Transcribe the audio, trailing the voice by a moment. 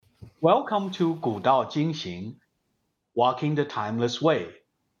Welcome to 古道今行, Walking the Timeless Way,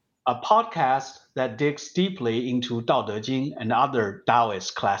 a podcast that digs deeply into Dao De Jing and other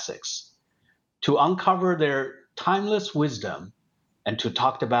Taoist classics to uncover their timeless wisdom and to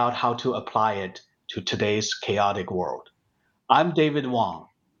talk about how to apply it to today's chaotic world. I'm David Wong,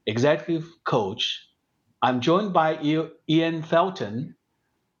 executive coach. I'm joined by Ian Felton,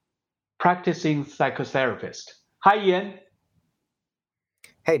 practicing psychotherapist. Hi, Ian.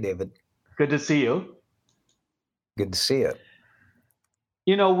 Hey, David. Good to see you. Good to see you.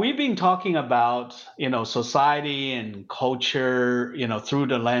 We've been talking about, society and culture, through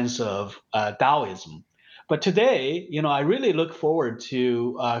the lens of Taoism. But today, I really look forward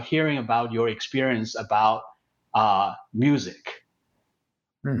to hearing about your experience about music.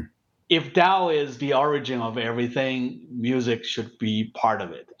 Hmm. If Tao is the origin of everything, music should be part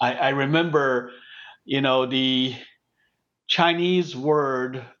of it. I remember, the Chinese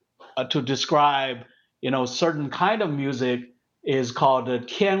word to describe, certain kind of music is called the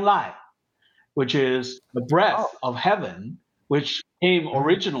tian lai, which is the breath Oh. of heaven, which came Mm,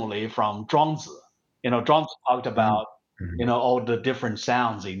 originally from Zhuangzi. Zhuangzi talked mm, about, mhm, all the different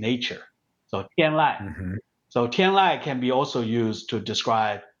sounds in nature. So tian lai. mhm. So tian lai can be also used to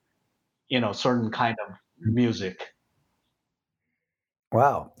describe, certain kind of music.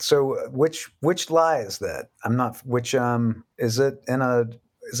 Wow. So which lie is that? I'm not which is it in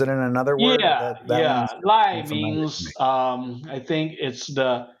another word? Yeah, That yeah. one's Lai unfamiliar to me. means I think it's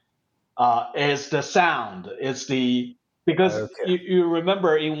the sound. It's the because Okay. you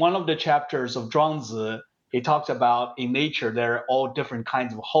remember in one of the chapters of Zhuangzi, he talks about in nature there are all different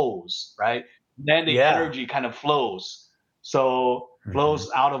kinds of holes, right? Then the Yeah. energy kind of flows, so Mhm,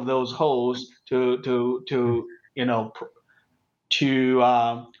 flows out of those holes to to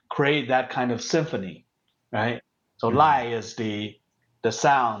create that kind of symphony, right? So mhm. Lai is the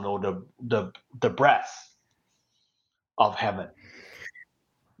sound or the breath of heaven.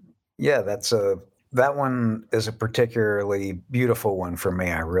 Yeah, that one is a particularly beautiful one for me.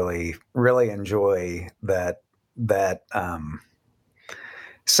 I really enjoy that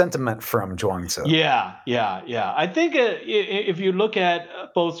sentiment from Zhuangzi. Yeah, yeah, yeah. I think if you look at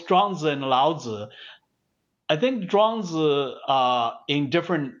both Zhuangzi and Laozi, I think Zhuangzi, in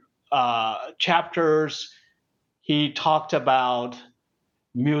different chapters, he talked about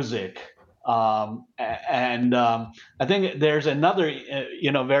music, and I think there's another,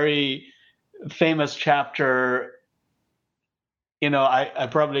 very famous chapter.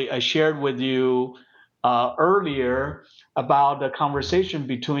 I shared with you earlier about the conversation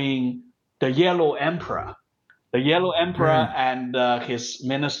between the Yellow Emperor Mm, and his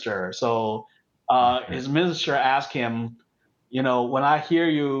minister. So mhm, his minister asked him, when I hear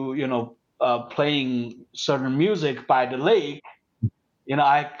you, playing certain music by the lake,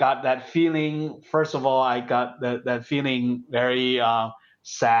 I got that feeling. First of all, I got that feeling very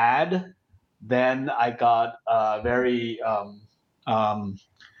sad. Then I got very um,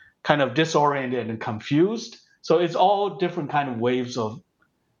 kind of disoriented and confused. So it's all different kind of waves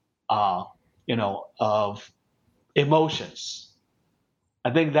uh, of emotions.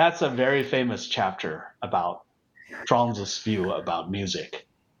 I think that's a very famous chapter about Strong's view about music.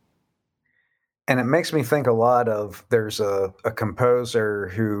 and it makes me think a lot of there's a composer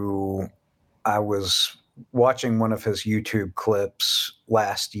who I was watching one of his YouTube clips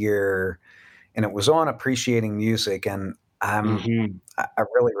last year, and it was on appreciating music, and Hmm. I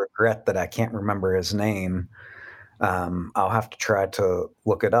really regret that I can't remember his name. I'll have to try to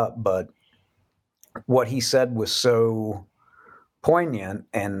look it up, but what he said was so poignant,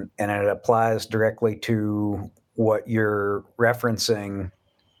 and it applies directly to what you're referencing,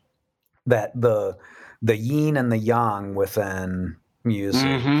 that the yin and the yang within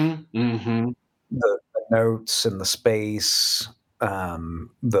music, Hmm. Hmm. the notes and the space,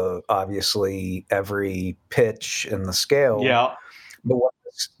 the obviously every pitch in the scale. Yeah. But what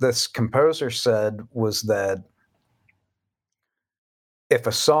this composer said was that if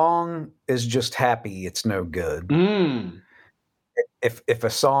a song is just happy, it's no good. Mm. If a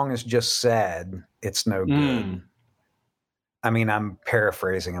song is just sad, it's no good. Mm. I mean, I'm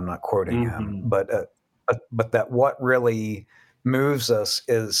paraphrasing, I'm not quoting him, Hmm. but that what really moves us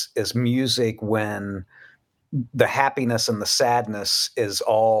is music when the happiness and the sadness is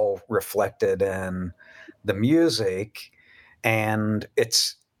all reflected in the music, and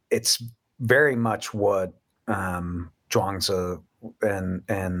it's very much what Zhuangzi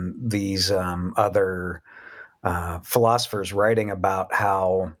and these other philosophers writing about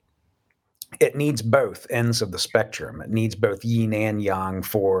how it needs both ends of the spectrum. It needs both yin and yang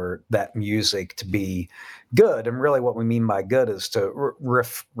for that music to be good. And really, what we mean by good is to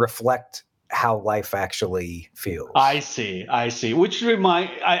reflect how life actually I feels. see, I see.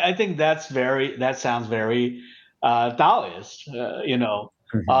 I think that sounds very Taoist.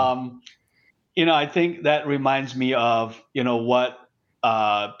 Mhm. Um, I think that reminds me of what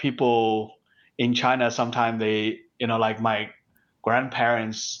people in China sometimes they like my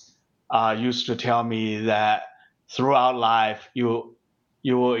grandparents used to tell me that throughout life you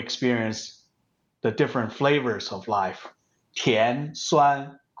will experience the different flavors of life: 甜、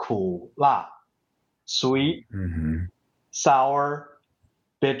酸、苦、辣, sweet, Mhm. sour,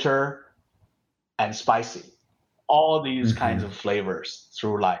 bitter, and spicy. All these kinds Mhm. of flavors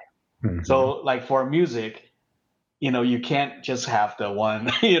through life. Mhm. So, like for music, you can't just have the one,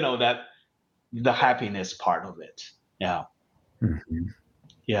 that the happiness part of it. Yeah, Mhm.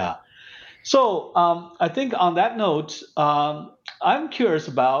 yeah. So, I think on that note, I'm curious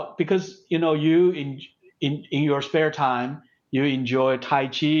about because you in your spare time you enjoy Tai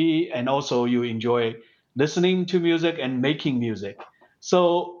Chi and also you enjoy listening to music and making music.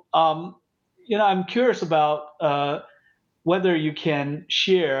 So, I'm curious about whether you can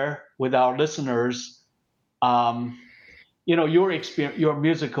share with our listeners, um, your experience, your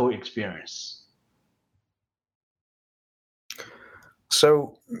musical experience.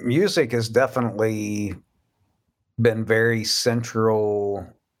 So music has definitely been very central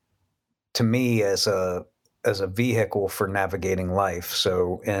to me as a vehicle for navigating life.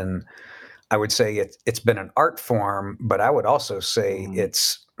 So, and I would say it's been an art form, but I would also say Mm,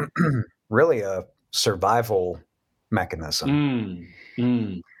 it's really a survival mechanism. mm,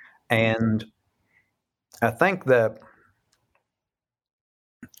 mm, And I think that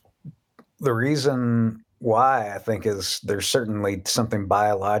the reason why I think is there's certainly something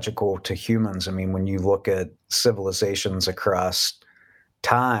biological to humans. I mean, when you look at civilizations across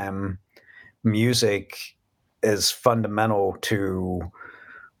time, music is fundamental to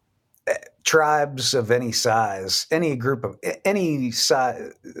tribes of any size, any group of any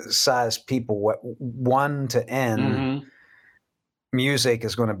size people, what one to n, hmm. music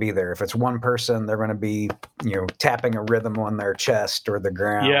is going to be there. If it's one person, they're going to be, tapping a rhythm on their chest or the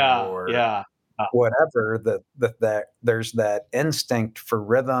ground Yeah, or yeah. whatever. That there's that instinct for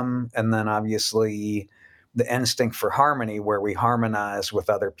rhythm, and then obviously the instinct for harmony, where we harmonize with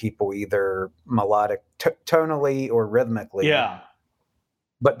other people, either melodic, tonally or rhythmically. Yeah.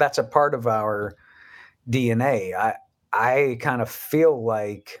 But that's a part of our DNA. I kind of feel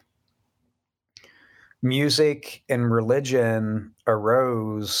like music and religion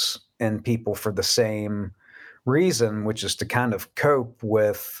arose in people for the same reason, which is to kind of cope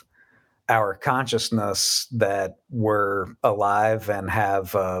with our consciousness that we're alive and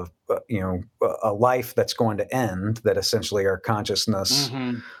have a life that's going to end. That essentially our consciousness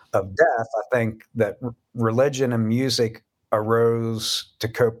Hmm. of death. I think that religion and music arose to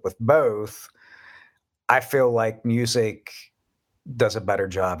cope with both. I feel like music does a better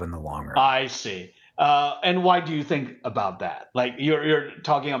job in the long run. I see. And why do you think about that? Like you're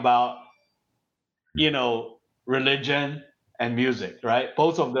talking about, religion and music, right?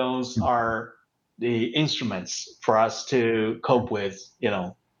 Both of those are the instruments for us to cope with,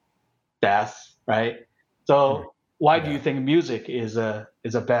 death, right? Mm. So why do you Yeah. think music is a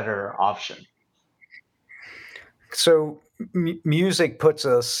better option? So music puts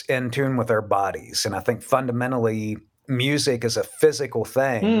us in tune with our bodies, and I think fundamentally, music is a physical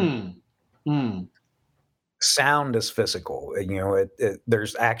thing. Hmm. Hmm. Sound is physical.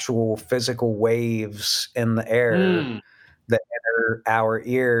 There's actual physical waves in the air Hmm. that enter our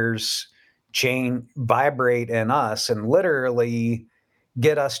ears, chain vibrate in us, and literally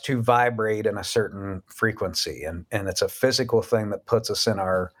get us to vibrate in a certain frequency. And it's a physical thing that puts us in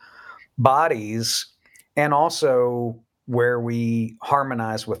our bodies, and also where we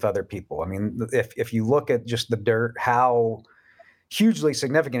harmonize with other people. I mean, if you look at just the dirt, how hugely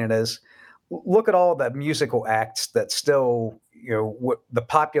significant it is. Look at all the musical acts that still, the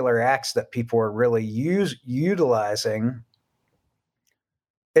popular acts that people are really utilizing.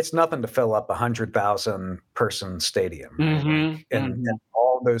 It's nothing to fill up 100,000 person stadium, right? Hmm. Like, and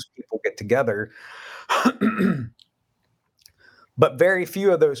all those people get together. But very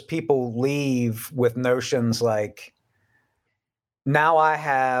few of those people leave with notions like, now I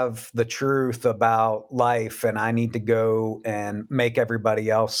have the truth about life and I need to go and make everybody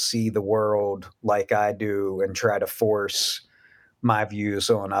else see the world like I do and try to force my views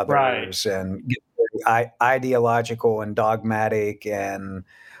on Right. others and get very ideological and dogmatic and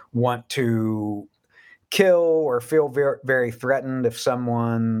want to kill or feel very, very threatened if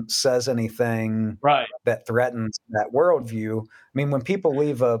someone says anything Right. that threatens that worldview. I mean, when people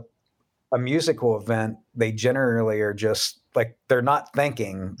leave a musical event, they generally are just like they're not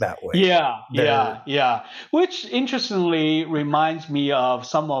thinking that way. Yeah, They're yeah, yeah. Which interestingly reminds me of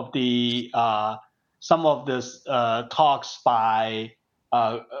some of this talks by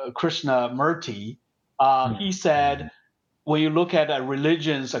Krishnamurti. He said Mhm. when you look at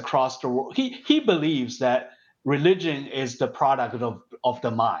religions across the world, he believes that religion is the product of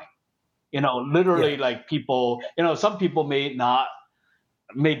the mind. Yeah, Literally, like people, some people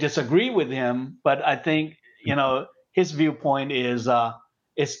may disagree with him, but I think his viewpoint is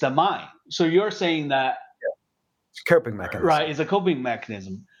it's the mind. So you're saying that it's a coping right mechanism. is a coping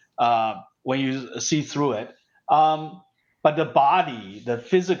mechanism when you see through it. Um, but the body, the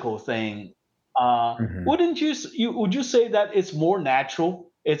physical thing, Mhm, would you say that it's more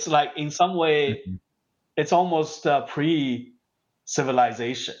natural? It's like in some way mhm, it's almost pre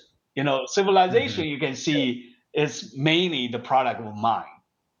civilization. Civilization mhm, you can see is mainly the product of mind.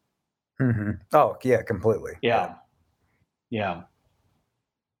 mhm. Oh, yeah, completely. Yeah. Yeah, yeah.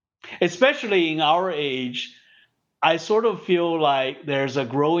 Especially in our age, I sort of feel like there's a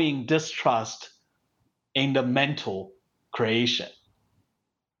growing distrust in the mental creation.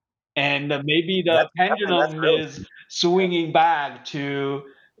 And maybe the That's pendulum really is swinging back to,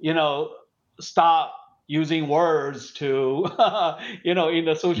 you know, stop using words to, in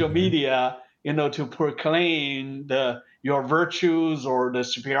the social mhm, media, to proclaim your virtues or the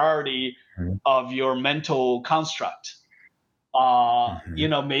superiority mhm, of your mental construct.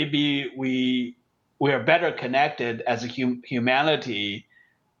 mhm. Maybe we are better connected as a humanity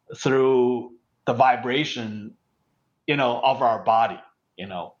through the vibration, of our body. You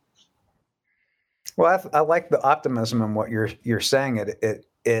know. Well, I like the optimism in what you're saying.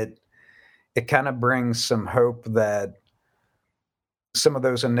 It kind of brings some hope that some of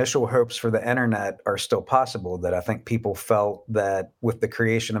those initial hopes for the internet are still possible. That I think people felt that with the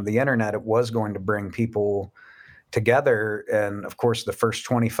creation of the internet, it was going to bring people together. And of course, the first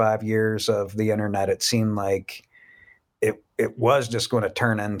 25 years of the internet, it seemed like it was just going to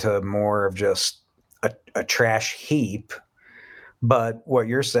turn into more of just a trash heap. But what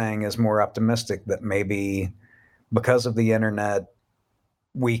you're saying is more optimistic that maybe because of the internet,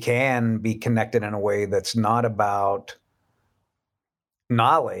 we can be connected in a way that's not about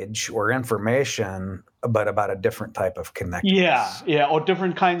knowledge or information, but about a different type of Yeah, connectedness. yeah, or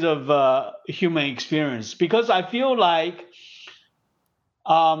different kinds of human experience. Because I feel like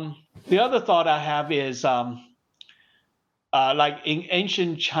um, the other thought I have is like in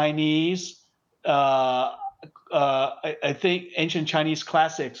ancient Chinese, I think ancient Chinese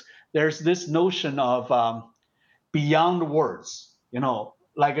classics, there's this notion of beyond words.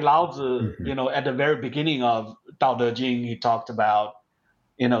 Like Lao Tzu, Mhm, at the very beginning of Tao Te Ching, he talked about,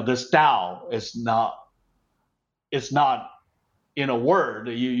 this Tao is not in a word.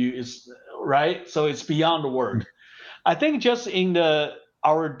 It's right. So it's beyond the mm, word. I think just in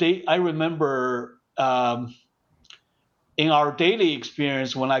our day, I remember in our daily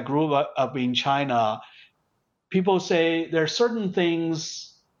experience when I grew up in China, people say there are certain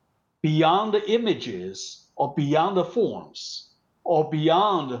things beyond the images or beyond the forms or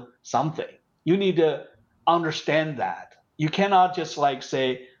beyond something. You need to understand that. You cannot just like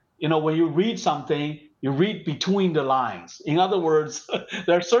say, when you read something, you read between the lines. In other words,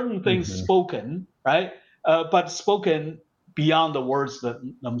 there are certain things mhm. spoken, right? But spoken beyond the words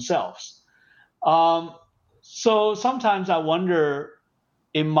themselves. Um, so sometimes I wonder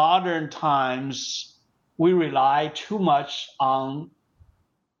in modern times, we rely too much on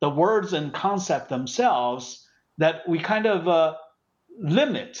the words and concept themselves that we kind of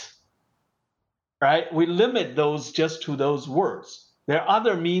limit, right? We limit those just to those words. There are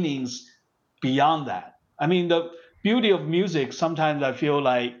other meanings beyond that. I mean, the beauty of music, sometimes I feel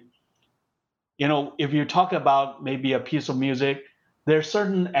like, if you talk about maybe a piece of music, there's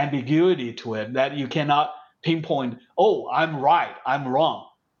certain ambiguity to it that you cannot pinpoint, oh, I'm right, I'm wrong.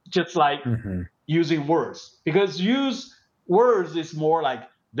 Just like Mhm, using words. Because use words is more like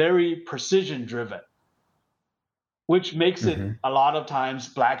very precision driven, which makes it mhm, a lot of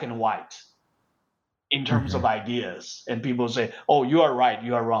times black and white in terms of mhm. ideas. And people say, oh, you are right,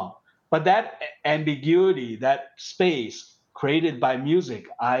 you are wrong. But that ambiguity, that space created by music,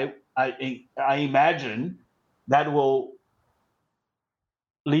 I imagine that will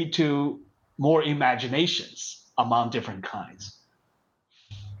lead to more imaginations among different kinds.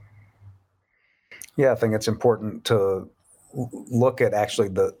 Yeah, I think it's important to look at actually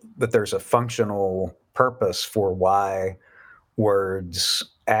that there's a functional purpose for why words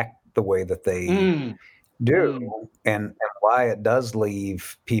act the way that they Mm, do, Mm. and why it does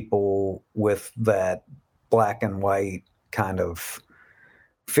leave people with that black and white kind of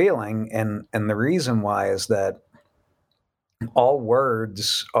feeling. And the reason why is that all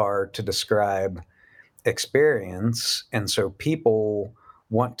words are to describe experience, and so people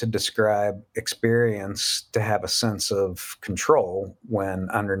want to describe experience to have a sense of control when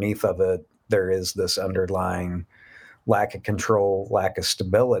underneath of it there is this underlying lack of control, lack of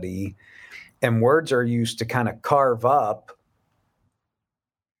stability, and words are used to kind of carve up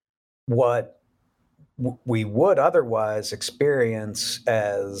what we would otherwise experience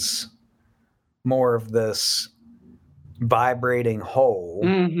as more of this vibrating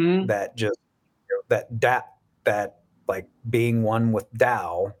whole Hmm. that just that like being one with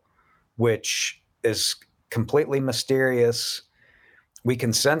Tao, which is completely mysterious. We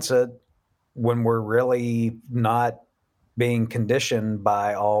can sense it when we're really not being conditioned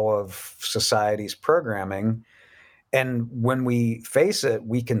by all of society's programming. And when we face it,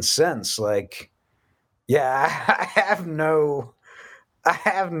 we can sense like, yeah, I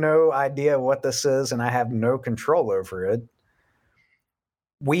have no idea what this is and I have no control over it.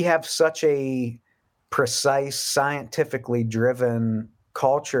 We have such a precise, scientifically driven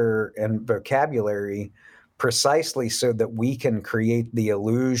culture and vocabulary precisely so that we can create the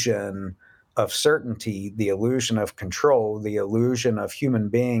illusion of certainty, the illusion of control, the illusion of human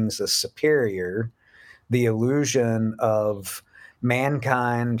beings as superior, the illusion of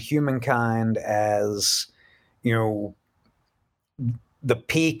mankind, humankind as, you know, the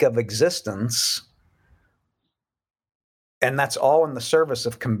peak of existence. And that's all in the service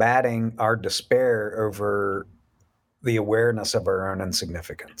of combating our despair over the awareness of our own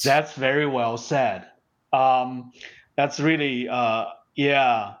insignificance. That's very well said. Um, that's really,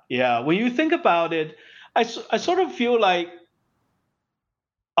 yeah, yeah. When you think about it, I sort of feel like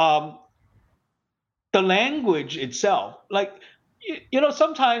um, the language itself, like,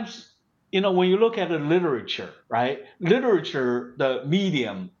 sometimes, when you look at the literature, right? Literature, the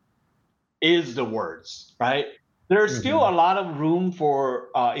medium is the words, right? There's still Mm-hmm. a lot of room for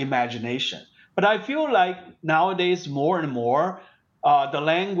imagination. But I feel like nowadays, more and more, the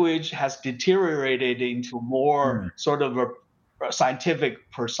language has deteriorated into more Mm. sort of a scientific,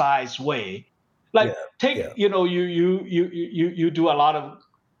 precise way. Like, Yeah, take, yeah, you do a lot of,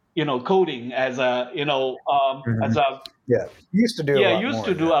 coding as a, hmm as a, yeah. Used to do a yeah, lot used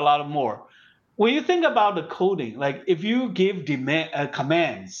to more. do Yeah, a lot of more. When you think about the coding, like if you give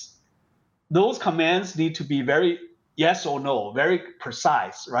commands, those commands need to be very yes or no, very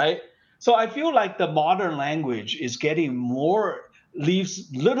precise, right? So I feel like the modern language is getting more, leaves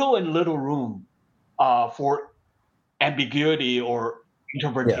little and little room for ambiguity or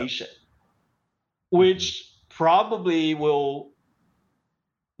yeah, interpretation, hmm which probably will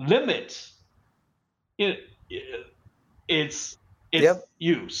limit it, its yep,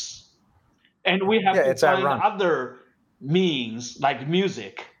 use. And we have yeah. to It's find ironic. other means like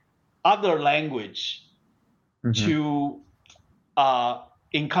music, other language hmm to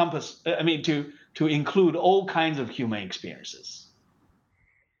encompass, I mean, to include all kinds of human experiences.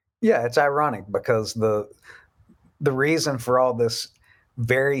 Yeah, it's ironic because the reason for all this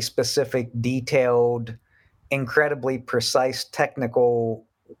very specific, detailed, incredibly precise, technical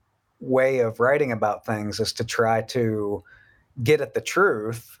way of writing about things is to try to get at the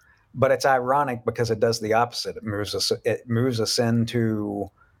truth. But it's ironic because it does the opposite. It moves us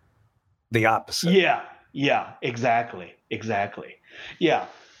into the opposite. Yeah, yeah, exactly, exactly. Yeah.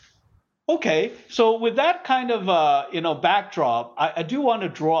 Okay, so with that kind of backdrop, I do want to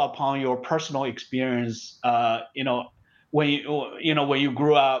draw upon your personal experience. When you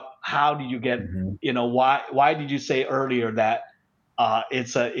grew up, how did you get? hmm Why did you say earlier that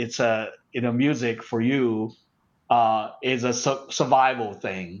it's a music for you is a survival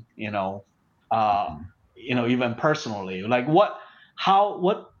thing? Uh, even personally, like what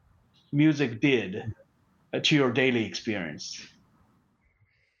music did to your daily experience.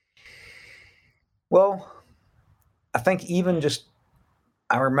 Well, I think even just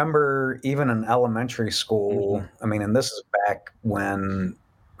I remember even in elementary school. Hmm. I mean, and this is back when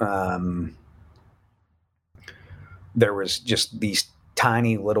um, there was just these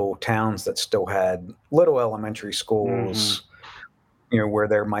tiny little towns that still had little elementary Hmm. schools. Where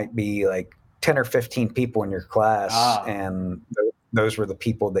there might be like 10 or 15 people in your class, Ah, and those were the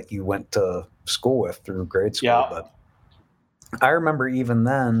people that you went to school with through grade school. yeah. But I remember even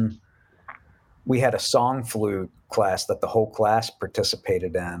then we had a song flute class that the whole class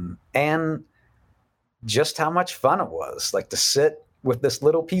participated in, and just how much fun it was, like to sit with this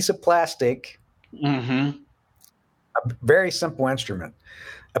little piece of plastic, Hmm. a very simple instrument,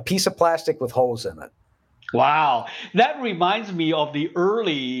 a piece of plastic with holes in it, Wow, that reminds me of the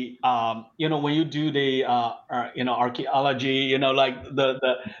early, when you do the, archaeology, like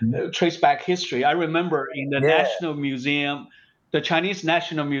Mhm. trace back history. I remember in the Yeah. National Museum, the Chinese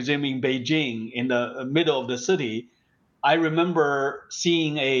National Museum in Beijing, in the middle of the city. I remember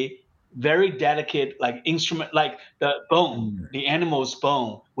seeing a very delicate, like instrument, like the bone, Mm. the animal's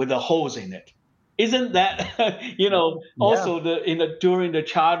bone with the holes in it. Isn't that, Yeah. also during the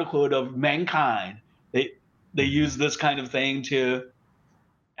childhood of mankind, they they Mhm. use this kind of thing to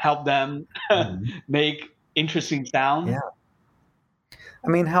help them Mhm. make interesting sound. Yeah. I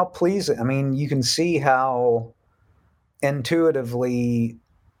mean, how pleasing. I mean, you can see how intuitively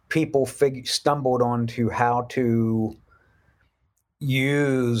people stumbled onto how to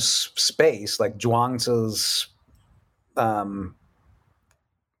use space, like Zhuangzi's um,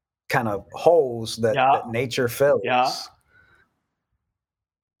 kind of holes Yeah, that nature yeah, fills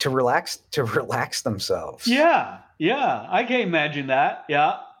to relax themselves. yeah, yeah. I can imagine that.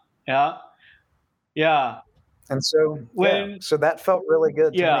 Yeah, yeah, yeah. And so, yeah, When so that felt really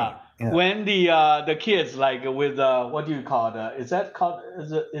good to Yeah, me. Yeah. when the kids, like with what do you call it? Is that called,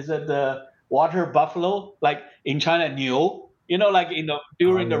 is it the water buffalo, like in China, Niu? Like Oh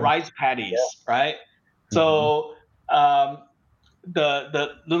during the yeah. rice Yeah. paddies, right? Mhm. So um,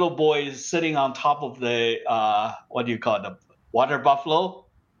 the little boy is sitting on top of the what do you call it, the water buffalo.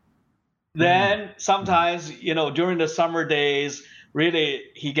 Mm. Then Mhm. sometimes, during the summer days, really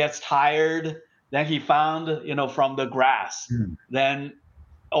he gets tired. Then he found, from the grass, Mm. then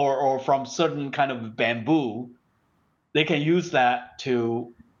or from certain kind of bamboo, they can use that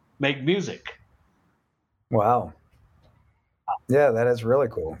to make music. Wow. Yeah, that is really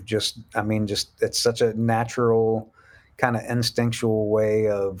cool. Just, I mean, just it's such a natural, kind of instinctual way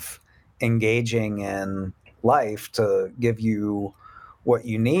of engaging in life to give you what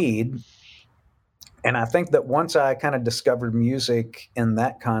you need. And I think that once I kind of discovered music in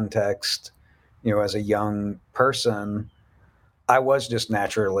that context, as a young person, I was just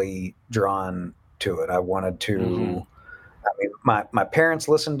naturally drawn to it. I wanted to. Hmm. I mean, my parents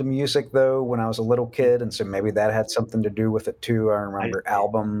listened to music though when I was a little kid, and so maybe that had something to do with it too. I I remember see.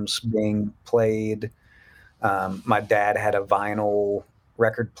 albums being played. My dad had a vinyl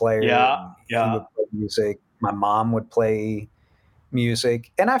record player, Yeah, and he yeah, would play music. My mom would play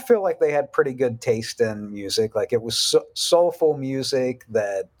music, and I feel like they had pretty good taste in music. Like it was soulful music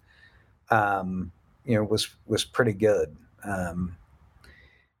that um, was pretty good.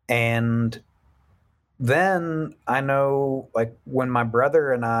 And then I know, like when my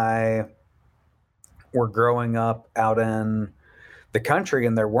brother and I were growing up out in the country,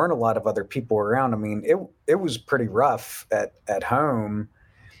 and there weren't a lot of other people around. I mean, it was pretty rough at home,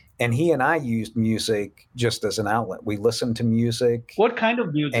 and he and I used music just as an outlet. We listened to music, what kind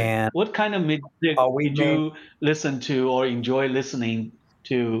of music, and we did made you listen to or enjoy listening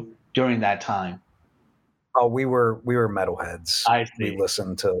to during that time? we were metalheads. I We see.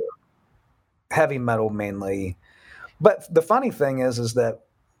 listened to heavy metal mainly. But the funny thing is that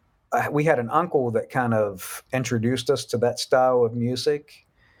we had an uncle that kind of introduced us to that style of music.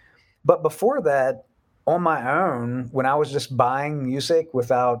 But before that, on my own, when I was just buying music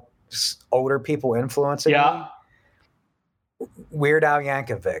without older people influencing Yeah, me, Weird Al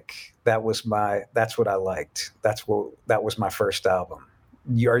Yankovic. That's what I liked. That was my first album.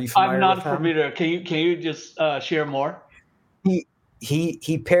 Are you I'm familiar with not him? familiar. Can you just share more? He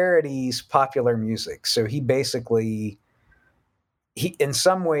he parodies popular music. So he basically he in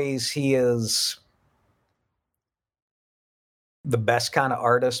some ways he is the best kind of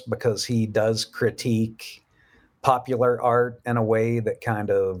artist because he does critique popular art in a way that kind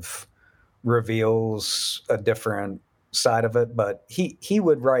of reveals a different side of it. But he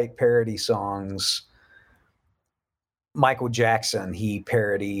would write parody songs. Michael Jackson, he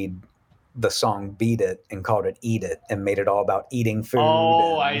parodied the song Beat It and called it Eat It and made it all about eating food.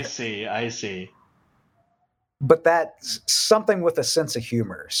 Oh, I And see. I see. but that's something with a sense of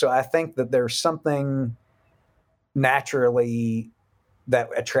humor. So I think that there's something naturally that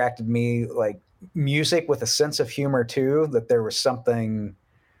attracted me, like music with a sense of humor too, that there was something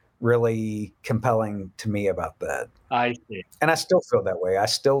really compelling to me about that. I see. And I still feel that way. I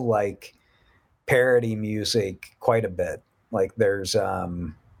still like parody music quite a bit. Like there's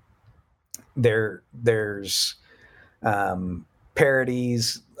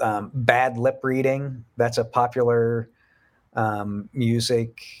parodies, bad lip reading. That's a popular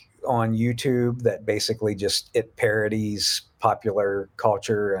music on YouTube that basically just it parodies popular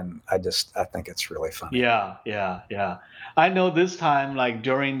culture, and I think it's really funny. Yeah, yeah, yeah. I know this time, like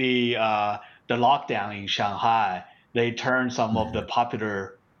during the lockdown in Shanghai, they turned some of the Mhm.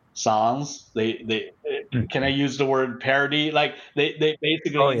 popular songs. They can I use the word parody? Like they Oh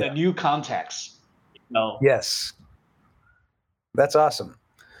basically in a yeah. new context, you know. Yes, that's awesome.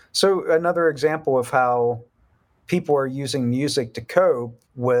 So another example of how people are using music to cope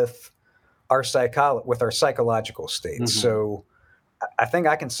with with our psychological states. Hmm. So I think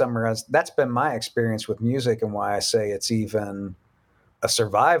I can summarize that's been my experience with music and why I say it's even a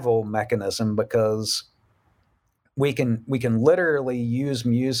survival mechanism because we can literally use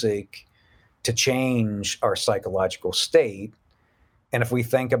music to change our psychological state. And if we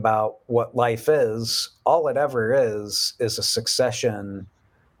think about what life is, all it ever is a succession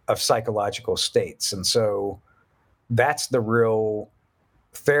of psychological states. And so that's the real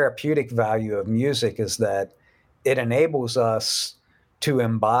therapeutic value of music is that it enables us to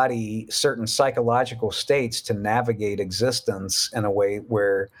embody certain psychological states to navigate existence in a way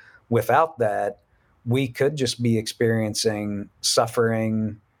where without that we could just be experiencing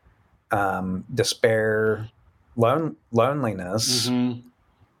suffering, despair, loneliness. Hmm.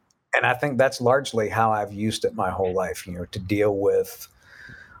 And I think that's largely how I've used it my whole life, to deal with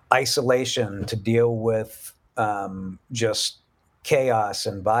isolation, to deal with just chaos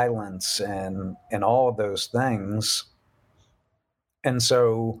and violence and all of those things. And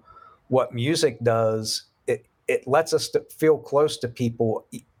so, what music does, it lets us to feel close to people,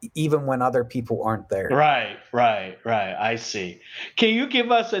 even when other people aren't there. Right, right, right. I see. Can you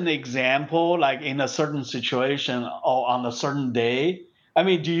give us an example, like in a certain situation or on a certain day? I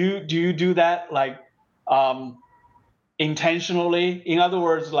mean, do you do that like um, intentionally? In other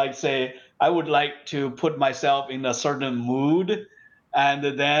words, like say, I would like to put myself in a certain mood, and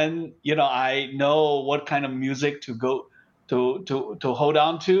then I know what kind of music to go to hold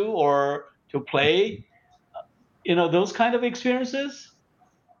on to or to play. Those kind of experiences.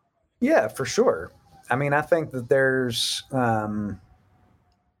 Yeah, for sure. I mean, I think that there's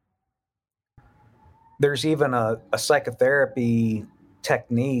even a psychotherapy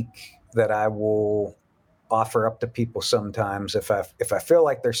technique that I will offer up to people sometimes if I feel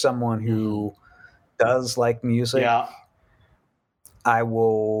like there's someone Hmm. who does like music. Yeah. I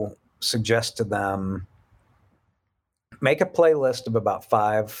will suggest to them make a playlist of about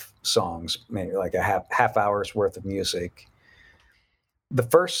 5 songs, maybe like a half hour's worth of music. The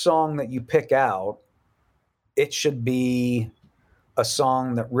first song that you pick out, it should be a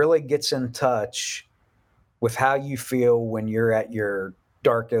song that really gets in touch with how you feel when you're at your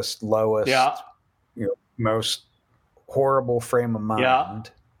darkest, Yeah. lowest, most horrible frame of Yeah.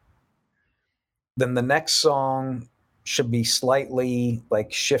 mind. Then the next song should be slightly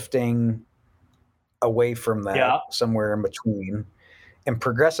like shifting away from that, Yeah. somewhere in between. And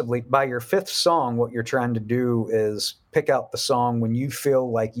progressively, by your fifth song, what you're trying to do is pick out the song when you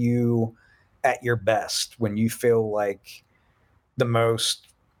feel like you at your best, when you feel like the most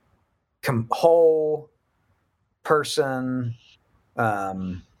whole person,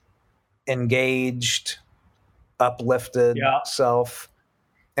 um, engaged, uplifted Yeah. self.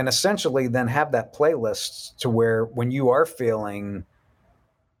 And essentially, then have that playlist to where when you are feeling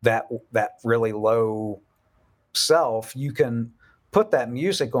that really low self, you can put that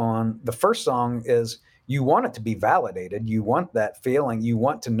music on. The first song is you want it to be validated. You want that feeling. You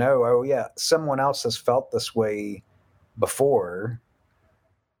want to know, oh, yeah, someone else has felt this way before.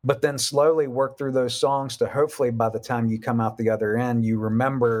 But then slowly work through those songs to hopefully by the time you come out the other end, you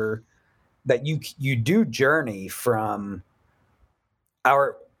remember that you do journey from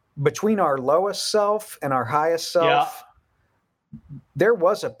our between our lowest self and our highest Yeah. self. There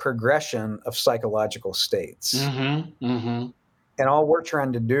was a progression of psychological states. Mhm. Mhm. And all we're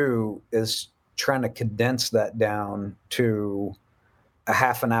trying to do is trying to condense that down to a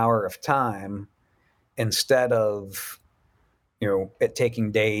half an hour of time instead of, it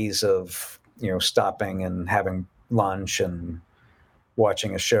taking days of, stopping and having lunch and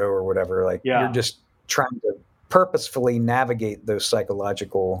watching a show or whatever. Like you're Yeah. just trying to purposefully navigate those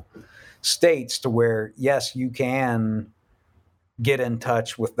psychological states to where, yes, you can get in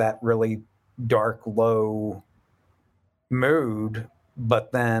touch with that really dark, low mood,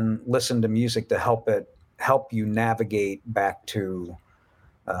 but then listen to music to help you navigate back to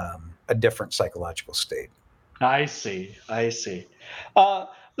a different psychological state. I see. I see. Uh,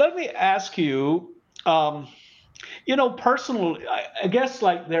 Let me ask you. Um, personally, I guess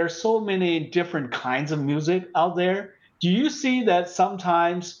like there's so many different kinds of music out there. Do you see that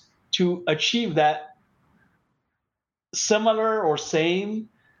sometimes to achieve that similar or same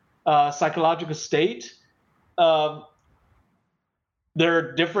psychological state, uh, there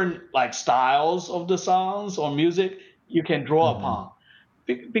are different like styles of the songs or music you can draw Mm-hmm. upon?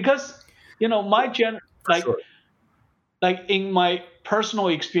 Because my For like sure. in my personal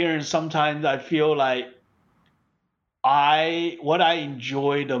experience, sometimes I feel like what I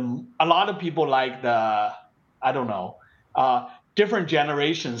enjoy a lot of people like the, I don't know, different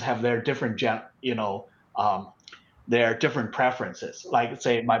generations have their different um, their different preferences. Like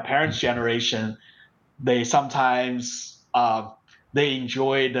say my parents' generation, they sometimes they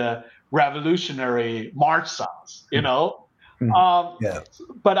enjoy the revolutionary march songs, Mhm. um, Yeah.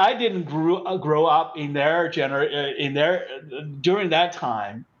 but I didn't grow up in in their during that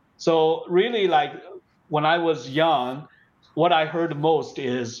time. So really, like when I was young, what I heard most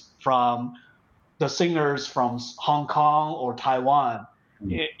is from the singers from Hong Kong or Taiwan,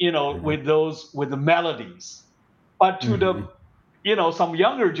 Mhm. with the melodies. But to the Mhm. some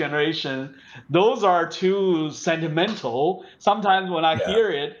younger generation, those are too sentimental. Sometimes when I Yeah. hear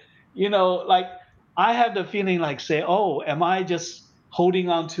it, like I have the feeling like say, oh, am I just holding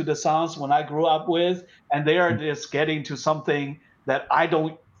on to the songs when I grew up with, and they are just getting to something that I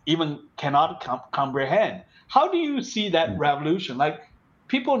don't even cannot comprehend. How do you see that Mhm. revolution? Like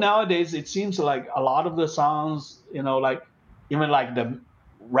people nowadays, it seems like a lot of the songs, like even like the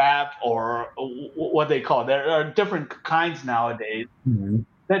rap or what they call. There are different kinds nowadays Mhm.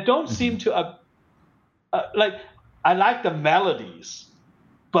 that don't seem Mhm. to like. I like the melodies,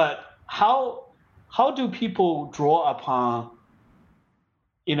 but how do people draw upon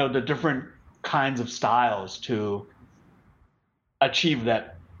the different kinds of styles to achieve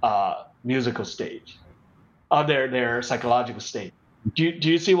that musical stage, their psychological state? Do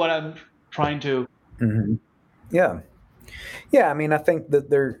you see what I'm trying to? Mhm. Yeah. Yeah. I mean, I think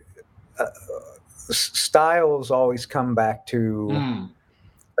that uh, styles always come back to Mm,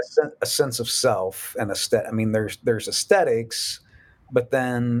 a sense of self and aesthetic. I mean, there's aesthetics, but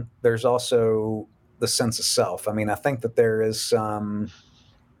then there's also the sense of self. I mean, I think that there is some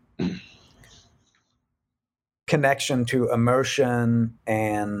connection to emotion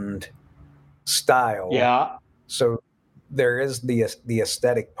and style. yeah. So there is the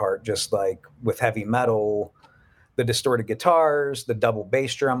aesthetic part, just like with heavy metal, the distorted guitars, the double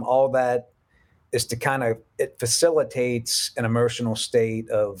bass drum, all that is to kind of it facilitates an emotional state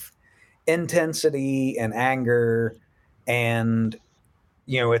of intensity and anger. And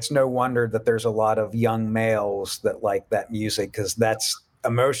it's no wonder that there's a lot of young males that like that music, because that's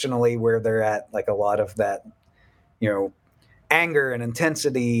emotionally where they're at, like a lot of that you know anger and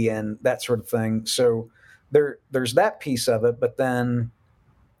intensity and that sort of thing. So there's that piece of it, but then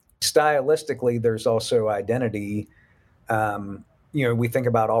stylistically there's also identity. We think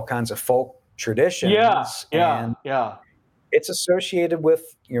about all kinds of folk Yeah, traditions, yeah, and yeah, it's associated with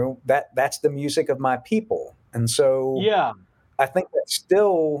that's the music of my people. And so yeah. I think that's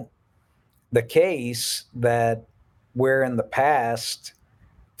still the case, that where in the past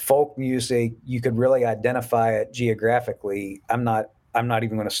folk music you could really identify it geographically. I'm not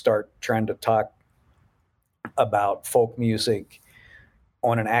even going to start trying to talk about folk music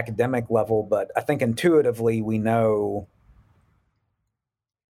on an academic level, but I think intuitively we know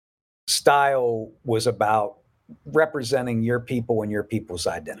style was about representing your people and your people's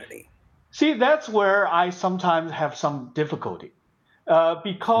identity. See, that's where I sometimes have some difficulty Mm.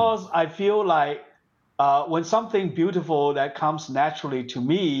 because I feel like when something beautiful that comes naturally to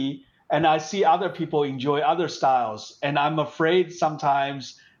me, and I see other people enjoy other styles, and I'm afraid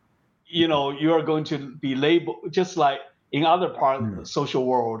sometimes, you are going to be labeled just like in other part of the Mm. social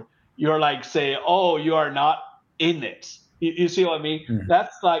world. You're like say, oh, you are not in it. You see what I mean? Mm.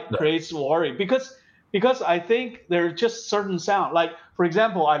 That's like Yeah. creates worry because I think there's just certain sound. Like for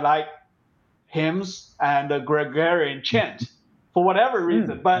example, I like hymns and the Gregorian chant for whatever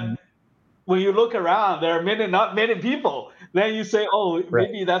reason. Mm. But Mm. when you look around, there are not many people. Then you say, oh, Right.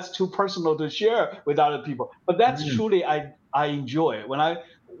 maybe that's too personal to share with other people. But that's Mm. truly I enjoy it. When I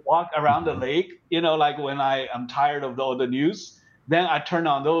walk around the Mhm. lake, like when I am tired of all the news, then I turn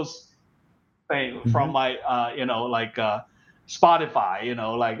on those things from Mhm. my like Spotify,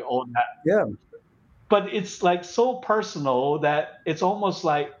 like all that. Yeah. But it's like so personal that it's almost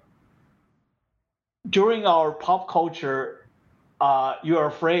like during our pop culture, you're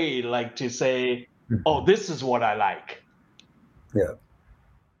afraid like to say, "Oh, Mhm. this is what I like." Yeah.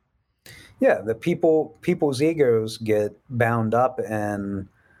 Yeah. The people's egos get bound up in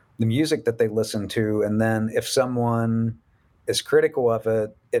the music that they listen to, and then if someone is critical of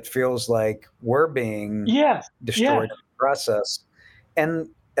it, it feels like we're being Yes, yes. destroyed in the process. And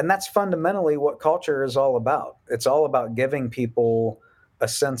that's fundamentally what culture is all about. It's all about giving people a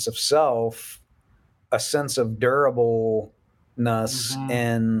sense of self, a sense of durableness Hmm.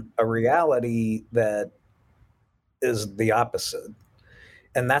 in a reality that is the opposite.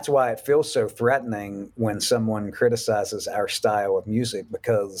 And that's why it feels so threatening when someone criticizes our style of music,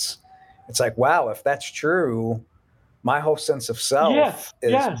 because it's like, wow, if that's true, my whole sense of self Yes,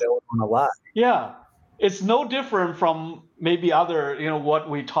 is yes, built on a lie. yeah. It's no different from maybe other, what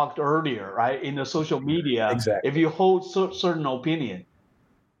we talked earlier, right? In the social media, if Exactly. you hold certain opinion,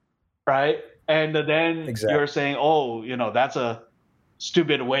 right? And then Exactly. you're saying, oh, that's a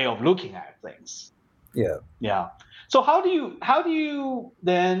stupid way of looking at things. Yeah. Yeah. So how do you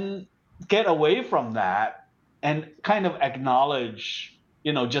then get away from that and kind of acknowledge,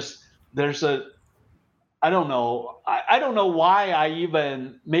 just there's a I don't know. I don't know why I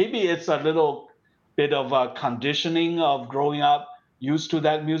even maybe it's a little bit of a conditioning of growing up used to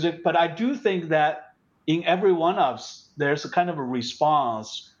that music, but I do think that in every one of us there's a kind of a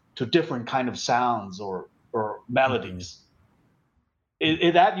response to different kind of sounds or Mhm. melodies.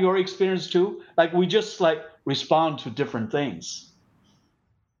 Is that your experience too? Like we just like respond to different things.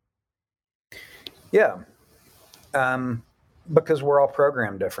 Yeah. Um, because we're all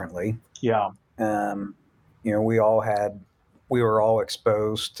programmed differently. Yeah. Um, we were all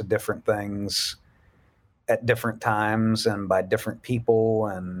exposed to different things at different times and by different people,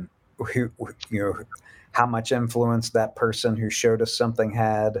 and who, how much influence that person who showed us something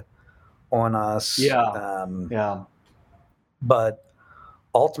had on us. Yeah. Yeah. But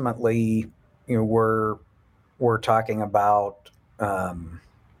ultimately, we're talking about, um,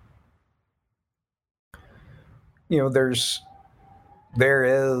 there's there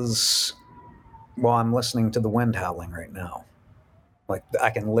is. Well, I'm listening to the wind howling right now. Like I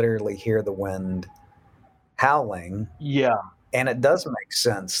can literally hear the wind howling, Yeah. and it does make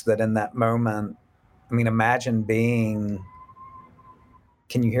sense that in that moment, I mean, imagine being.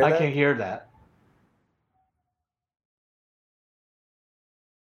 Can you hear I that? can hear that.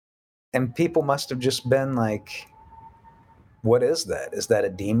 And people must have just been like, "What is that? Is that a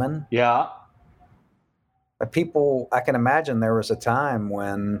demon?" Yeah. People, I can imagine there was a time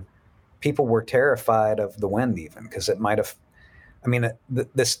when people were terrified of the wind, even because it might have. I mean,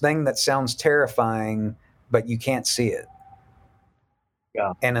 this thing that sounds terrifying, but you can't see it.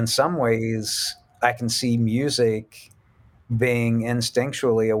 Yeah. And in some ways, I can see music being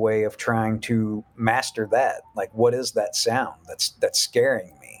instinctually a way of trying to master that. Like, what is that sound that's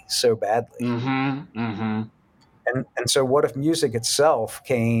scaring me so badly? Mhm. Mhm. And so, what if music itself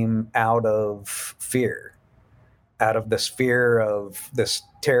came out of fear, out of this fear of this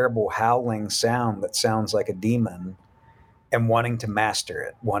terrible howling sound that sounds like a demon, and wanting to master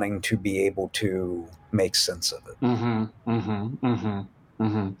it, wanting to be able to make sense of it? Mhm. Mhm. Mhm.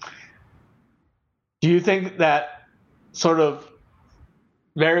 Mhm. Do you think that sort of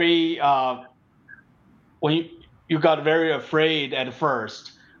very when you got very afraid at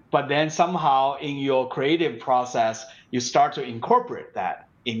first, but then somehow in your creative process you start to incorporate that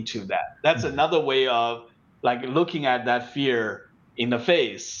into that? That's another way of like looking at that fear in the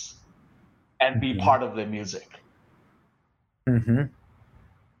face and be Mm-hmm. part of the music. Mm-hmm.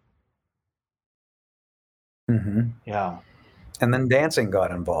 Mm-hmm. Yeah. And then dancing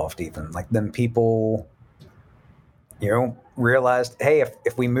got involved, even like then people, realized, hey,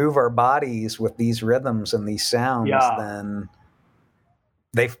 if we move our bodies with these rhythms and these sounds, Yeah. then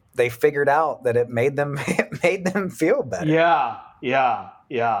they figured out that it made them it made them feel better. Yeah. Yeah.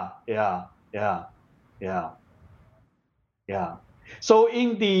 Yeah. Yeah. Yeah. Yeah. Yeah. So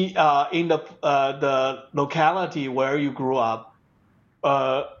in the locality where you grew up,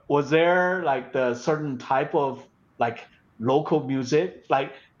 was there like the certain type of like local music,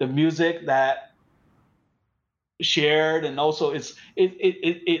 like the music that shared, and also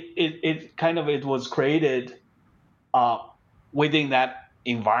it kind of it was created uh, within that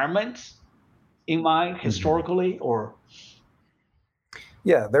environment in mind Hmm. historically, or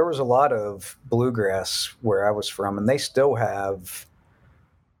Yeah, there was a lot of bluegrass where I was from, and they still have,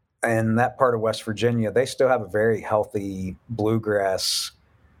 in that part of West Virginia, they still have a very healthy bluegrass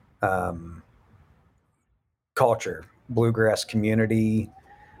um, culture, bluegrass community.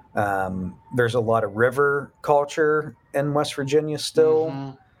 There's a lot of river culture in West Virginia still,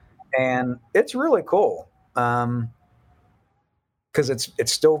 hmm and it's really cool because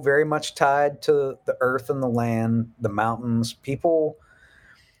it's still very much tied to the earth and the land, the mountains. People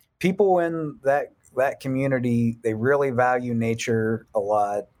in that community, they really value nature a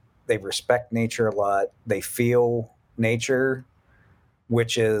lot. They respect nature a lot. They feel nature,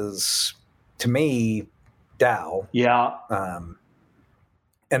 which is to me Tao, yeah, um,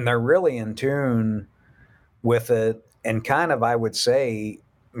 and they're really in tune with it. And kind of, I would say,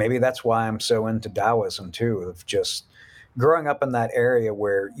 maybe that's why I'm so into Taoism too, of just growing up in that area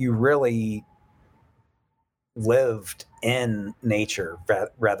where you really lived in nature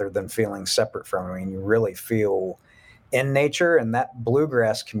rather than feeling separate from it. I mean, you really feel in nature, and that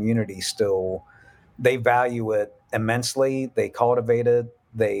bluegrass community still they value it immensely. They cultivate it.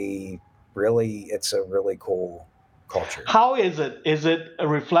 It's a really cool culture. How is it? Is it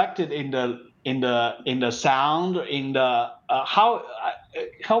reflected in the sound? In the how?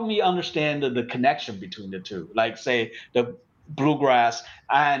 Help me understand the connection between the two. Like say the bluegrass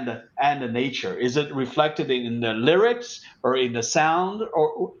and the nature. Is it reflected in the lyrics or in the sound,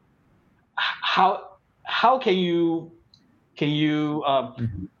 or how can you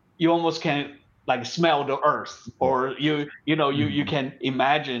Mhm. you almost can like smell the earth, or you Mhm. can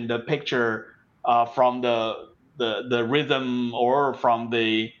imagine the picture from the rhythm, or from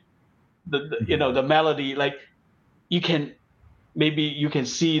Mhm. the melody, like you can maybe you can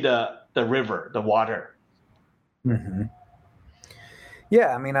see the river, the water. Mhm.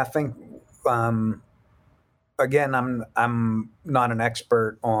 Yeah, I mean, I think um, again, I'm not an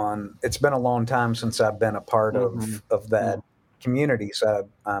expert on. It's been a long time since I've been a part Hmm. of that community, so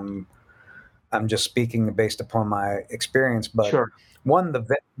I'm just speaking based upon my experience. But Sure. one,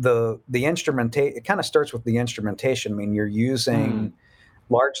 the instrumentation, it kind of starts with the instrumentation. I mean, you're using Mm.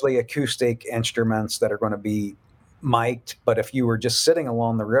 largely acoustic instruments that are going to be mic'd. But if you were just sitting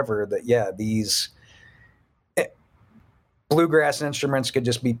along the river, that yeah, these eh, bluegrass instruments could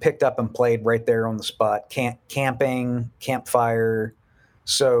just be picked up and played right there on the spot. Camping, campfire.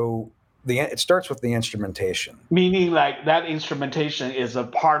 So it starts with the instrumentation. Meaning like that instrumentation is a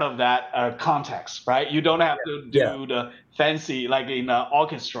part of that context, right? You don't have to Yeah, do the fancy like in an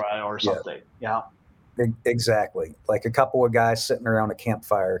orchestra or yeah, something. Yeah. exactly. Like a couple of guys sitting around a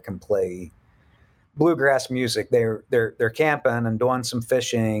campfire can play bluegrass music. They're camping and doing some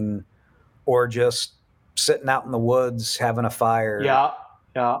fishing, or just sitting out in the woods having a fire. Yeah.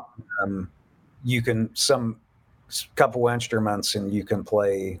 Yeah. Um, you can some couple instruments and you can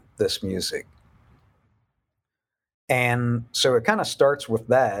play this music. And so it kind of starts with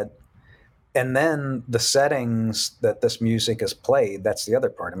that. And then the settings that this music is played, that's the other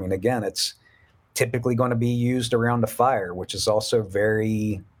part. I mean, again, it's typically going to be used around a fire, which is also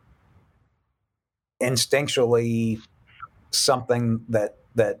very instinctually something that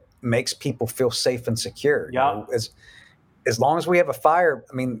makes people feel safe and secure. You Yeah. know, as long as we have a fire,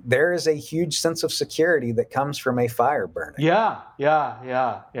 I mean, there is a huge sense of security that comes from a fire burning. Yeah, yeah,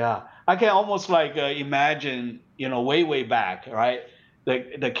 yeah, yeah. I can almost like imagine, way back, right?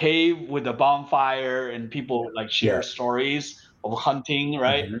 The cave with the bonfire and people like share Yeah. stories of hunting,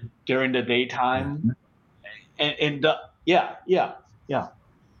 right? Mhm. During the daytime. Mhm. Yeah, yeah, yeah,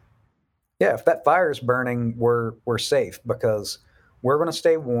 Yeah, if that fire is burning, we're safe because we're going to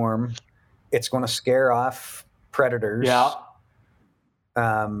stay warm. It's going to scare off yeah, predators.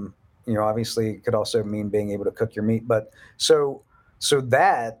 Um, obviously, it could also mean being able to cook your meat. But so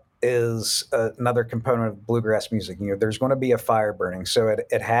that is another component of bluegrass music. There's going to be a fire burning, so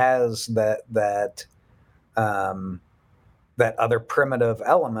it has um, that other primitive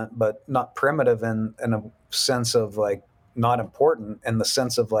element, but not primitive in a sense of like not important, in the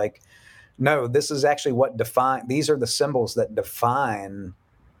sense of like, no, this is actually what define. These are the symbols that define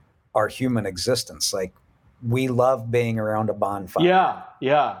our human existence. Like, we love being around a bonfire. yeah,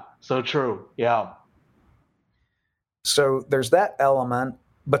 yeah. So true. Yeah. So there's that element,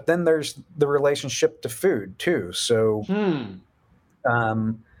 but then there's the relationship to food too. So Hmm.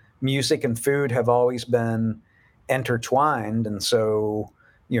 um, music and food have always been intertwined, and so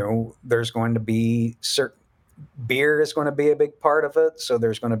there's going to be certain beer is going to be a big part of it. So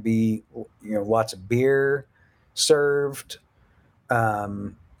there's going to be lots of beer served,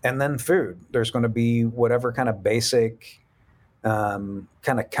 and then food. There's going to be whatever kind of basic kind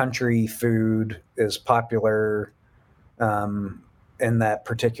of country food is popular um, in that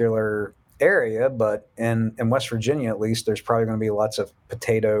particular area. But in West Virginia, at least, there's probably going to be lots of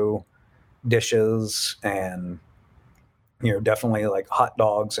potato dishes, and definitely like hot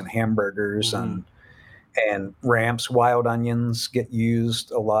dogs and hamburgers, Hmm. and ramps. Wild onions get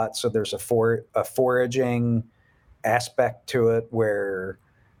used a lot, so there's a foraging aspect to it where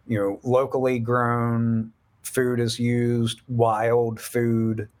locally grown food is used, wild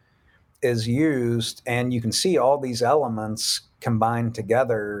food is used, and you can see all these elements combined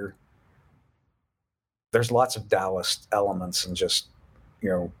together. There's lots of Taoist elements, and just you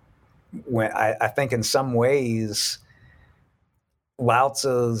know when I think in some ways Lao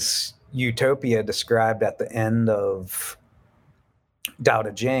Tzu's utopia described at the end of Tao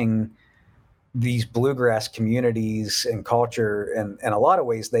Te Ching, these bluegrass communities and culture, and in a lot of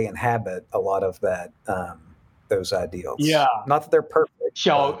ways they inhabit a lot of that those Yeah. ideals. Not that they're perfect,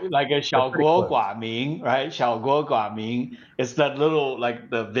 but Like a they're pretty close. 小国寡民, right? 小国寡民. It's that little like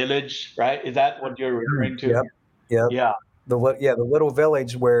the village, right? Is that what you're referring to? Yep, yep. Yeah. The little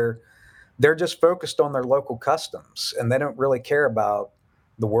village where they're just focused on their local customs, and they don't really care about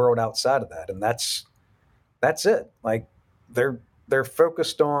the world outside of that. And that's it. Like they're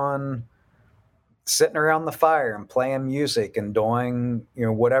focused on sitting around the fire and playing music and doing,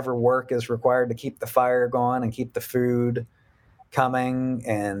 whatever work is required to keep the fire going and keep the food coming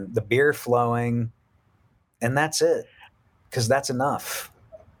and the beer flowing, and that's it, because that's enough.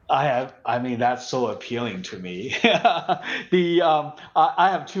 I mean, that's so appealing to me. I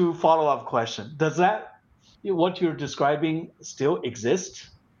have two follow-up questions. Does that, what you're describing still exist?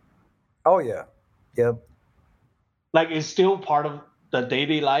 Oh yeah. Yep. Like, it's still part of the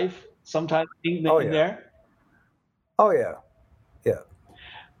daily life sometimes Oh in yeah. there? Oh yeah. Yeah.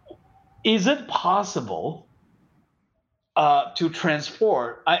 Is it possible to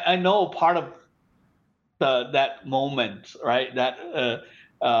transport? I know part of that moment, right? That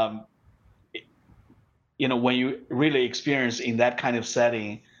um, when you really experience in that kind of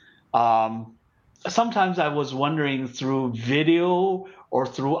setting, um, sometimes I was wondering through video or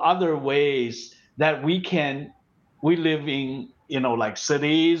through other ways that we live in, like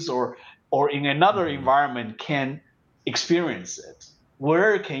cities or in another Mhm. environment can experience it.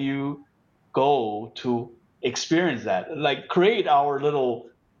 Where can you go to experience that? Like create our little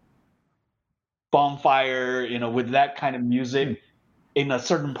bonfire, with that kind of music in a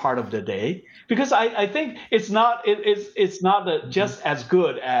certain part of the day, because I think it's not Mhm. just as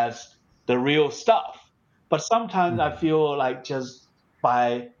good as the real stuff, but sometimes I Mhm. feel like just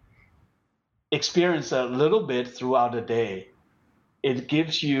by experience a little bit throughout the day, it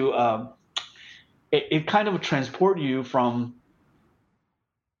gives you it kind of transport you from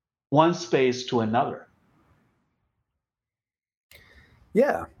one space to another.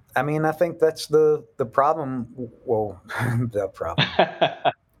 Yeah. I mean, I think that's the problem. Well, the problem.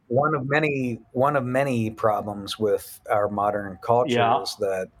 One of many problems with our modern culture Yeah, is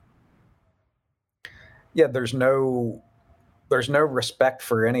that, yeah, there's no respect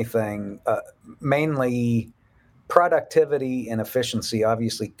for anything. Mainly productivity and efficiency.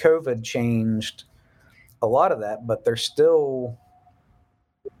 Obviously, COVID changed a lot of that, but there's still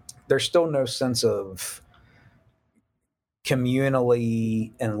no sense of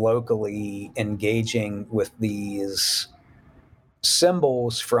communally and locally engaging with these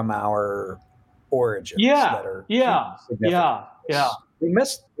symbols from our origins yeah, that are huge yeah, significant yeah, to yeah. us.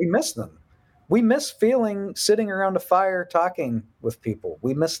 We miss them. We miss feeling sitting around a fire talking with people.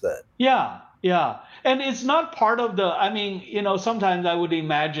 We miss that. Yeah, yeah. And it's not part of the, I mean, sometimes I would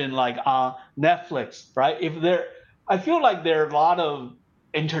imagine like Netflix, right? If there I feel like there are a lot of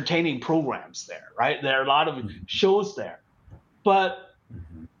entertaining programs there, right? There are a lot of Mhm. shows there. But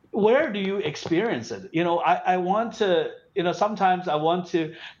Mhm. where do you experience it? I want to, sometimes I want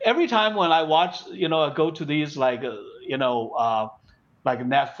to, every time when I watch, I go to these like like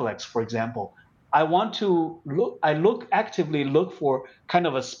Netflix, for example, I actively look for kind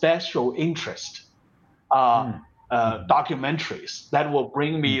of a special interest uh, Mm. Mhm. documentaries that will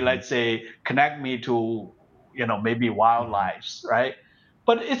bring me, Mhm. let's say, connect me to, maybe Mhm. wildlife, right?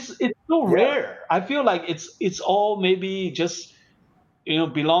 But it's so Yeah. rare. I feel like it's all maybe just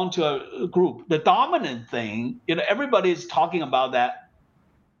belong to a group. The dominant thing, everybody's talking about that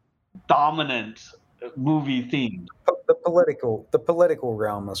dominant movie theme. The political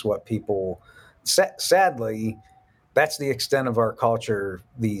realm is what people, sadly, that's the extent of our culture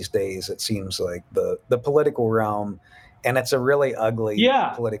these days. It seems like the political realm, and it's a really ugly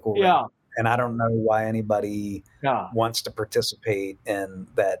Yeah, political realm. yeah, And I don't know why anybody yeah. wants to participate in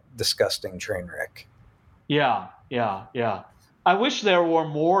that disgusting train wreck. Yeah, yeah, yeah. I wish there were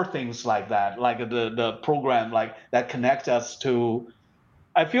more things like that, like the program like that connect us to.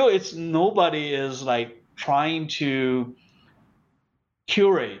 I feel it's nobody is like trying to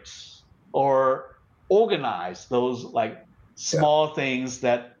curate or organize those like Yeah, small things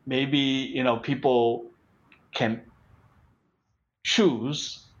that maybe people can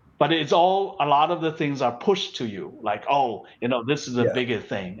choose, but it's all a lot of the things are pushed to you like, oh, this is the yeah. biggest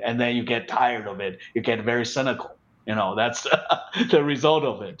thing, and then you get tired of it, you get very cynical. That's the result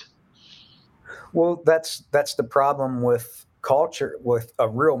of it. Well, that's the problem with culture, with a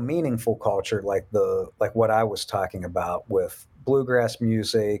real meaningful culture like what I was talking about with bluegrass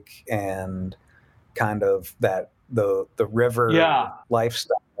music and kind of that the river Yeah,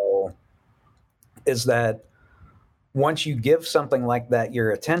 lifestyle, is that once you give something like that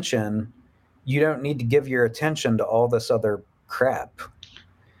your attention, you don't need to give your attention to all this other crap.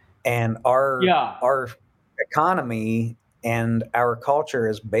 And our yeah. our economy and our culture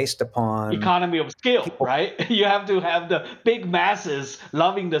is based upon Economy of scale, people. right? You have to have the big masses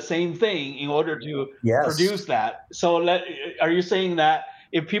loving the same thing in order to Yes. produce that. So are you saying that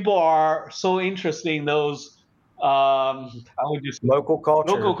if people are so interested in those, how would you say, Local local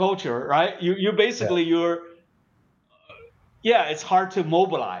culture. culture, right? You Yeah. basically yeah, it's hard to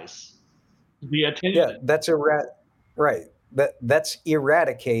mobilize the Yeah, attention. right. That's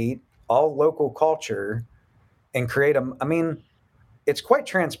eradicate all local culture and create a. I mean, it's quite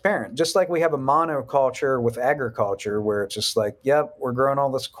transparent. Just like we have a monoculture with agriculture, where it's just like, yep, we're growing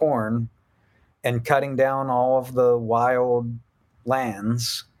all this corn and cutting down all of the wild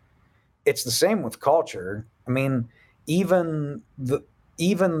lands. It's the same with culture. I mean, even the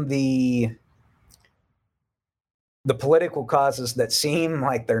even the political causes that seem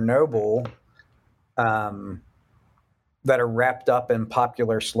like they're noble, um, that are wrapped up in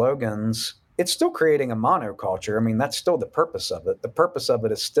popular slogans, it's still creating a monoculture. I mean, that's still the purpose of it. The purpose of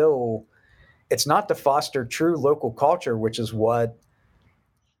it is still, it's not to foster true local culture, which is what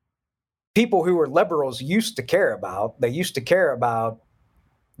people who were liberals used to care about. They used to care about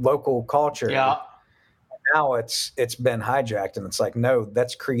local culture. Yeah, Now it's been hijacked, and it's like, no,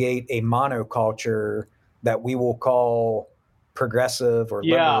 let's create a monoculture that we will call progressive or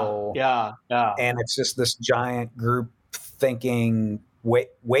yeah, liberal, yeah, yeah. and it's just this giant group thinking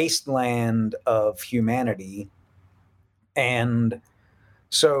wasteland of humanity. And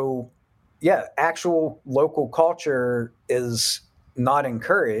so, yeah, actual local culture is not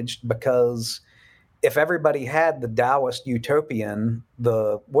encouraged, because if everybody had the Taoist utopian,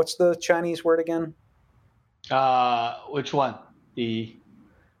 the what's the Chinese word again? Which one? The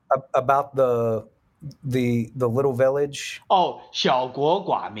About the little village. oh, 小国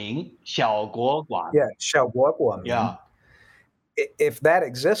寡民，小国寡民. Yeah, Xiaoguoguomin. Yeah, If that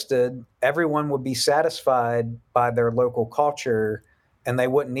existed, everyone would be satisfied by their local culture, and they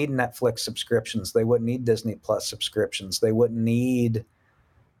wouldn't need Netflix subscriptions. They wouldn't need Disney Plus subscriptions. They wouldn't need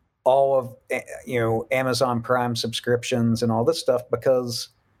all of Amazon Prime subscriptions and all this stuff, because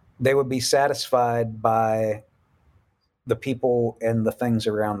they would be satisfied by the people and the things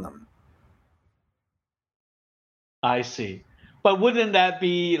around them. I see. But wouldn't that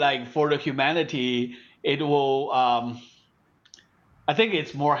be like for the humanity? It will. I think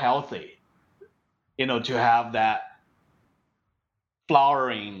it's more healthy, to have that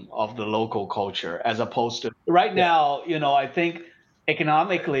flowering of the local culture as opposed to right Yeah. now. I think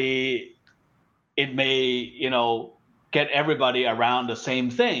economically it may, get everybody around the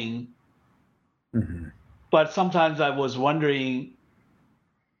same thing. Hmm. But sometimes I was wondering,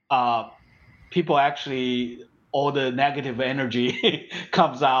 uh, people actually, all the negative energy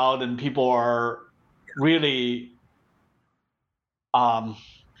comes out, and people are really. Um,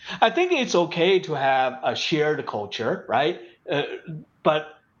 I think it's okay to have a shared culture, right? Uh, but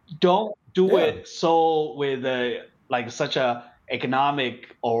don't do Yeah. it so with like such a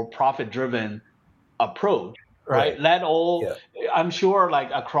economic or profit driven approach, right? Right. Let all. Yeah. I'm sure,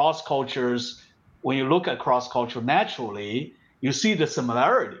 like across cultures, when you look across culture naturally, you see the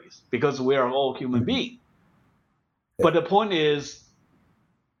similarities because we are all human Hmm. beings. Yeah. But the point is,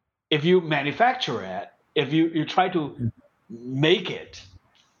 if you manufacture it, if you try to make it,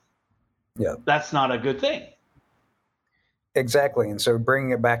 Yeah. that's not a good thing. Exactly. And so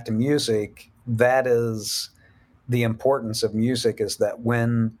bringing it back to music, that is the importance of music, is that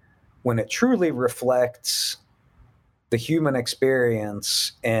when it truly reflects the human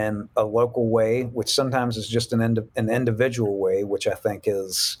experience in a local way, which sometimes is just an individual way, which I think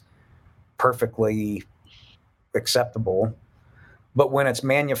is perfectly acceptable. But when it's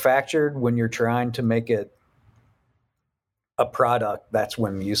manufactured, when you're trying to make it a product, that's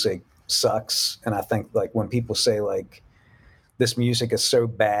when music sucks. And I think, like, when people say like this music is so Uh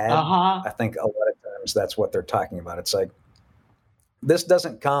bad, huh. I think a lot of times that's what they're talking about. It's like, this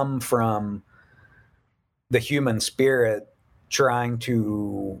doesn't come from the human spirit trying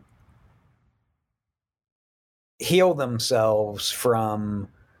to heal themselves from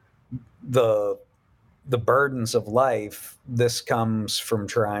the the burdens of life. This comes from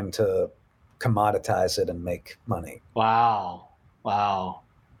trying to commoditize it and make money. Wow. Wow.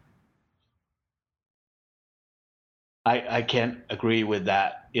 I can't agree with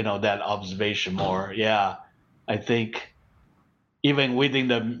that, that observation more. Yeah. I think even within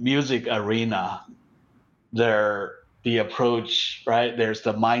the music arena, the approach, right? There's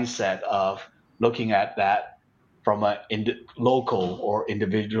the mindset of looking at that from a local or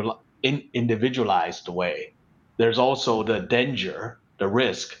individualized way. There's also the danger, the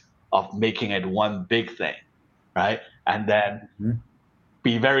risk of making it one big thing, right? And then Mhm.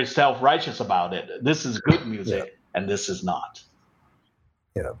 be very self-righteous about it. This is good Yeah, music, and this is not.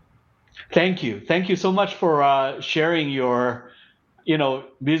 yeah, Thank you so much for sharing your,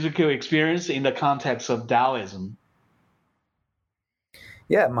 musical experience in the context of Taoism.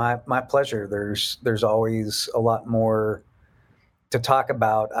 Yeah, my pleasure. There's always a lot more to talk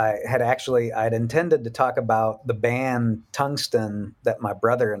about. I'd intended to talk about the band Tungsten that my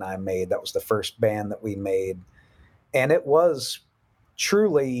brother and I made. That was the first band that we made, and it was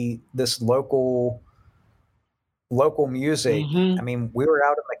truly this local music. I Hmm. mean, we were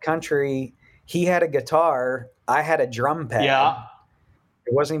out in the country. He had a guitar, I had a drum Yeah. pad.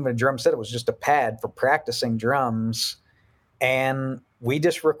 It wasn't even a drum set, it was just a pad for practicing drums. And we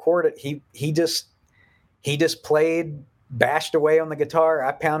just recorded. He just played, bashed away on the guitar.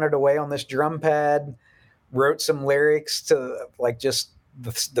 I pounded away on this drum pad, wrote some lyrics to like just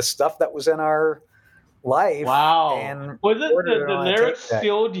the stuff that was in our life, Wow. and Was it recorded it the on a tape lyrics deck.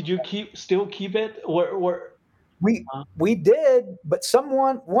 still? Did you still keep it? Or We uh, we did, but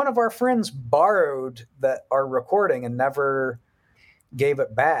one of our friends borrowed that our recording and never gave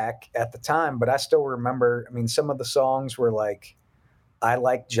it back at the time. But I still remember. I mean, some of the songs were like "I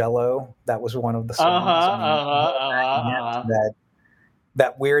Like Jello." That was one of the uh-huh, songs. I mean, uh-huh, uh-huh.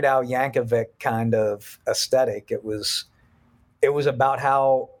 that Weird Al Yankovic kind of aesthetic. It was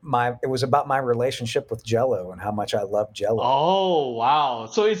about my relationship with Jello and how much I love Jello. Oh, wow.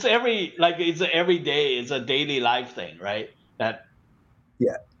 So it's it's every day, it's a daily life thing, right? That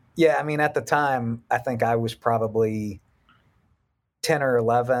Yeah, yeah. I mean, at the time, I think I was probably 10 or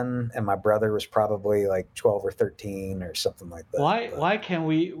 11, and my brother was probably like 12 or 13 or something like that. But why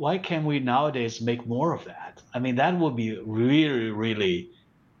can we nowadays make more of that? I mean, that would be really, really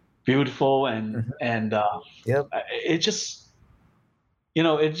beautiful mhm, and yep, it just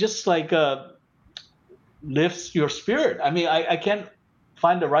it just lifts your spirit. I mean, I can't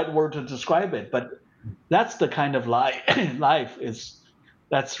find the right word to describe it, but that's the kind of life life is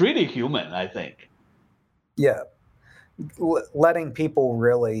that's really human, I think. yeah. Letting people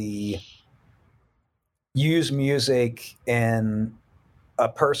really use music in a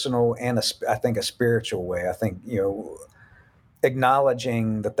personal and I think a spiritual way. I think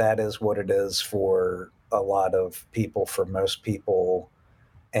acknowledging that that is what it is for a lot of people, for most people,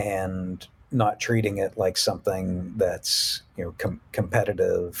 and not treating it like something that's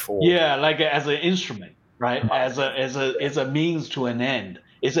competitive or Yeah, like as an instrument, right? As commodity. as a means to an end.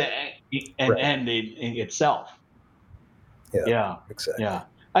 It's an Right. end in itself. Yeah. Yeah, Exactly. yeah.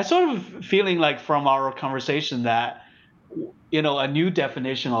 I sort of feeling like from our conversation that a new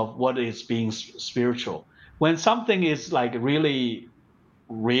definition of what is being spiritual. When something is like really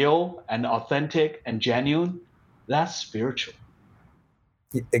real and authentic and genuine, that's spiritual.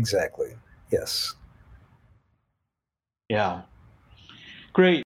 Exactly. Yes. Yeah. Great.